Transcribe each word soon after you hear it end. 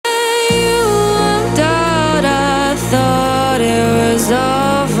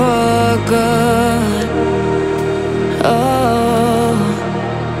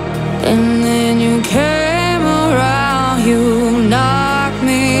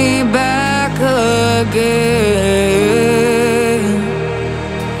again.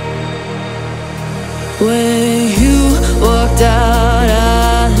 When you walked out,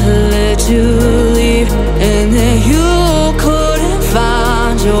 I let you leave, and then you couldn't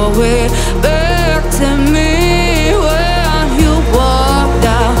find your way back to me. When you walked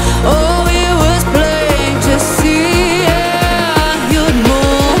out, oh, it was plain to see, yeah, you'd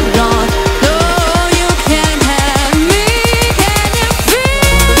moved on. No, you can't have me. Can you feel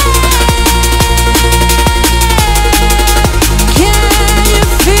it? Can you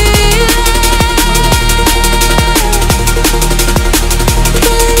feel it?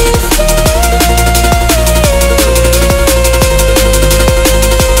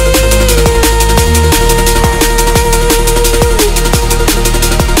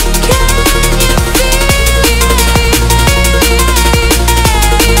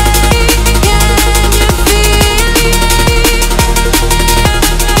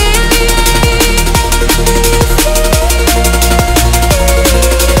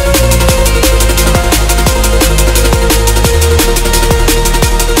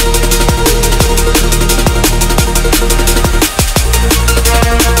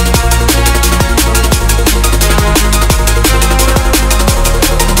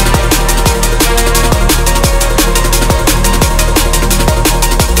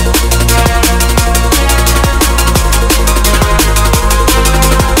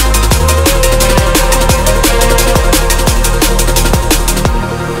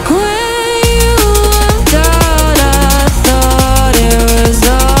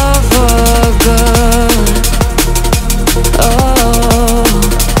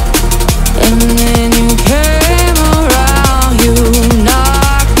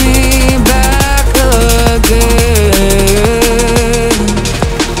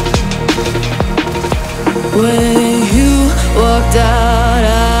 When you walked out,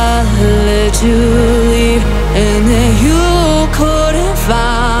 I let you leave, and then you couldn't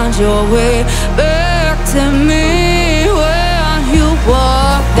find your way back to me. When you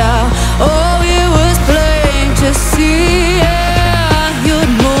walked out, oh, it was plain to see, yeah,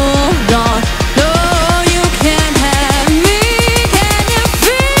 you'd moved on. No, you can't have me. Can you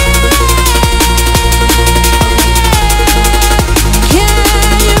feel it?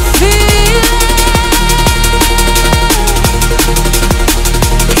 Can you feel it?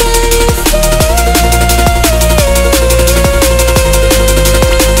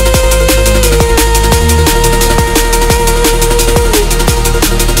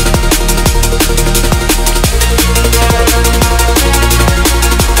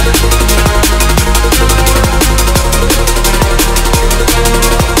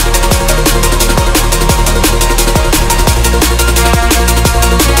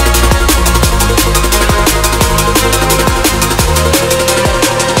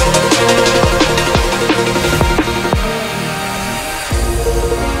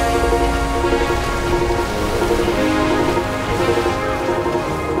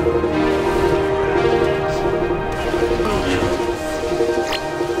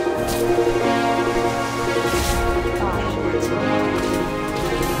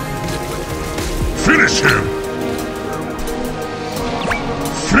 Finish him!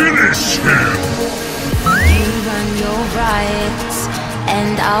 Finish him! You run your riots,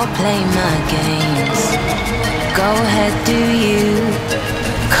 and I'll play my games. Go ahead, do you,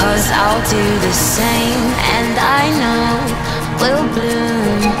 'cause I'll do the same. And I know we'll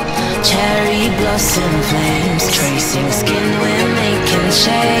bloom, cherry blossom flames. Tracing skin, we're making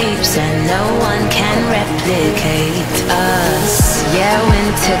shapes, and no one can replicate us. Yeah,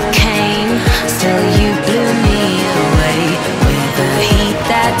 winter came, still you blew me away with a heat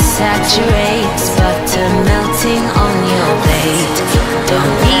that saturates, butter melting on your plate.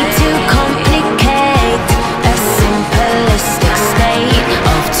 Don't need to complicate a simplistic state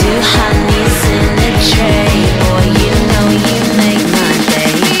of two honeys in a tray. Boy, you know you make my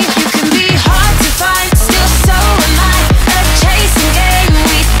day. You can be hard to find, still so am I. A chasing game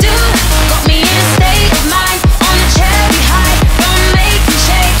we do, got me in a state of mind, on a cherry high, from making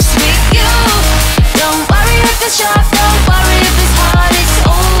shapes with you. Don't worry if it's sharp, don't worry if it's hard, it's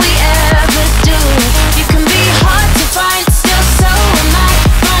all we ever do. You can be hard to find, still so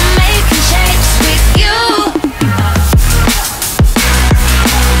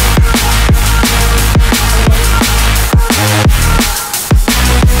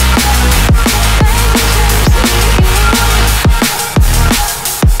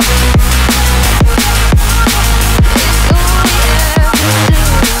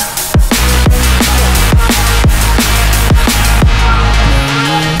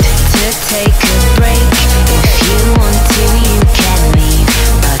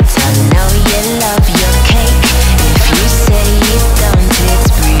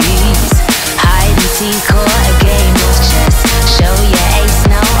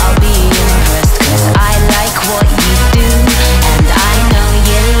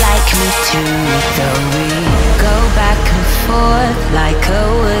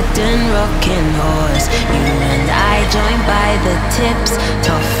joined by the tips,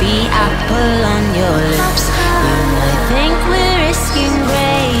 toffee apple on your lips. You might think we're risking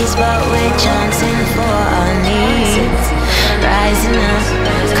grace, but we're chancing for our needs. Rising up,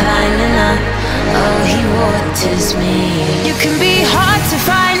 climbing up, oh, he waters me. You can be hard to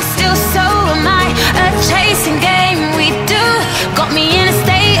find, still so am I. A chasing game we do, got me in a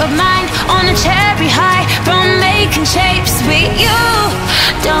state of mind, on a cherry high from making shapes with you.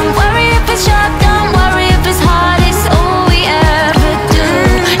 Don't worry if it's sharp